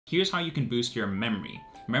Here's how you can boost your memory.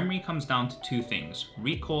 Memory comes down to two things,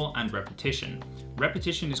 recall and repetition.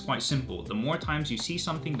 Repetition is quite simple. The more times you see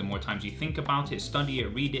something, the more times you think about it, study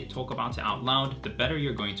it, read it, talk about it out loud, the better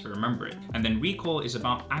you're going to remember it. And then recall is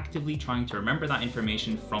about actively trying to remember that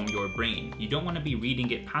information from your brain. You don't want to be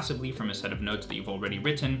reading it passively from a set of notes that you've already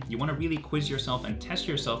written. You want to really quiz yourself and test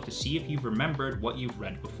yourself to see if you've remembered what you've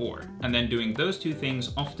read before. And then doing those two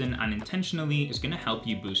things often and intentionally is going to help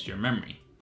you boost your memory.